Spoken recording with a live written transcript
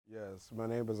Yes, my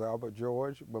name is Albert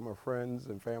George, but my friends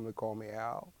and family call me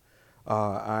Al.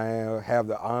 I have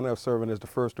the honor of serving as the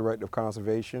first director of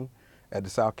conservation at the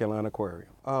South Carolina Aquarium.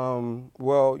 Our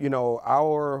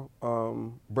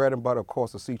bread and butter, of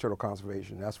course, is sea turtle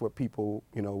conservation. That's what people,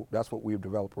 that's what we've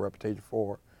developed a reputation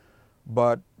for.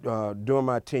 But during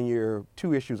my tenure,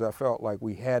 two issues I felt like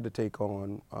we had to take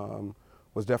on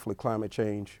was definitely climate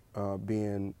change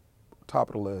being top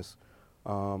of the list,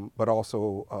 but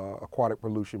also aquatic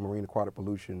pollution, marine aquatic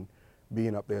pollution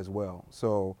being up there as well.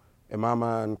 So in my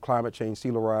mind, climate change,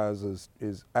 sea level rise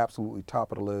is absolutely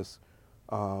top of the list.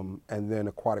 And then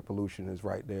aquatic pollution is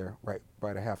right there, right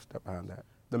a half step behind that.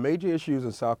 The major issues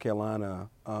in South Carolina,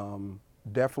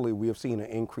 definitely we have seen an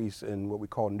increase in what we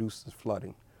call nuisance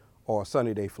flooding or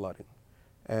sunny day flooding.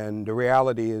 And the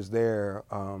reality is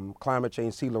climate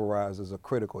change, sea level rise is a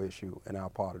critical issue in our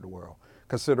part of the world.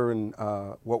 Considering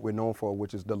what we're known for,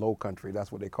 which is the low country,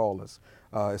 that's what they call us.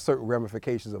 Certain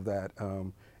ramifications of that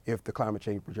if the climate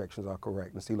change projections are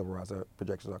correct and sea level rise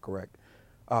projections are correct.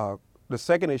 The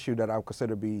second issue that I would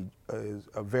consider is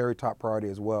a very top priority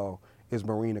as well is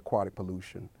marine aquatic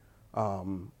pollution.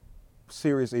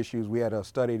 Serious issues. We had a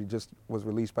study that just was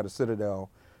released by the Citadel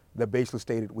that basically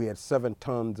stated we had 7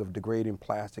 tons of degrading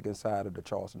plastic inside of the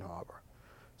Charleston Harbor.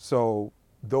 So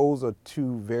those are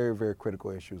two very, very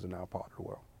critical issues in our part of the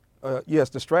world. Yes,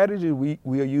 the strategy we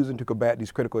are using to combat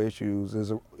these critical issues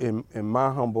is, in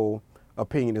my humble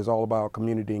opinion, is all about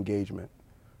community engagement.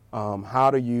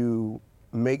 How do you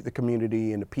make the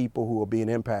community and the people who are being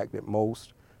impacted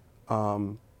most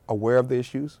aware of the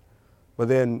issues? But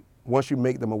then once you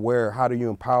make them aware, how do you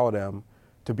empower them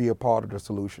to be a part of the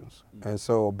solutions? And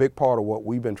so a big part of what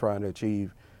we've been trying to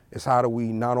achieve is how do we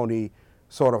not only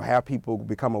sort of have people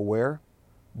become aware,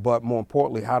 but more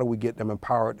importantly, how do we get them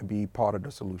empowered to be part of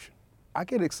the solution? I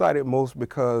get excited most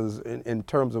because in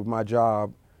terms of my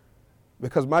job,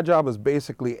 because my job is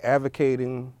basically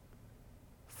advocating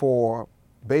for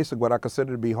basically what I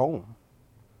consider to be home.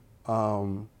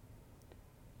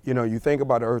 You think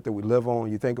about the earth that we live on,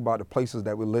 you think about the places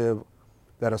that we live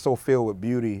that are so filled with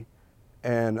beauty,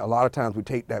 and a lot of times we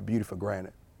take that beauty for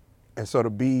granted. And so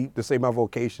to say my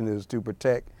vocation is to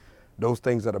protect those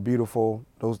things that are beautiful,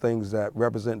 those things that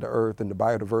represent the earth and the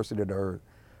biodiversity of the earth.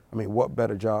 I mean, what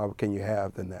better job can you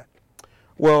have than that?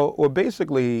 Well,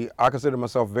 basically, I consider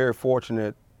myself very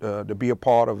fortunate to be a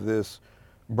part of this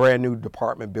brand new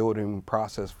department building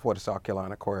process for the South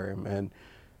Carolina Aquarium. And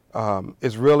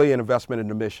it's really an investment in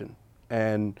the mission.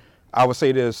 And I would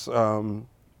say this, the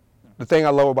thing I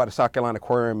love about the South Carolina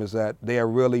Aquarium is that they are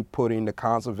really putting the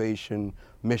conservation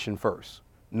mission first,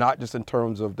 not just in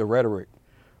terms of the rhetoric,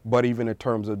 but even in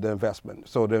terms of the investment.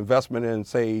 So the investment in,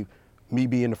 say, me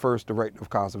being the first director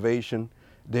of conservation,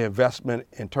 the investment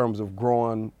in terms of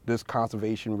growing this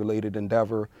conservation-related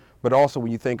endeavor, but also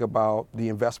when you think about the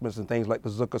investments in things like the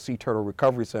Zucker Sea Turtle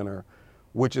Recovery Center,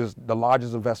 which is the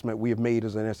largest investment we have made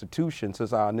as an institution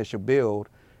since our initial build,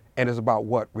 and it's about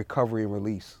what? Recovery and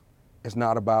release. It's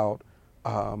not about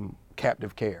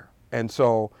captive care. And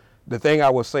so the thing I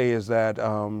would say is that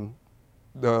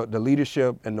the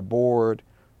leadership and the board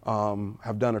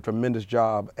have done a tremendous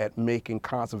job at making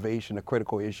conservation a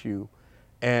critical issue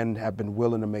and have been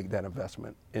willing to make that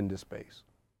investment in this space.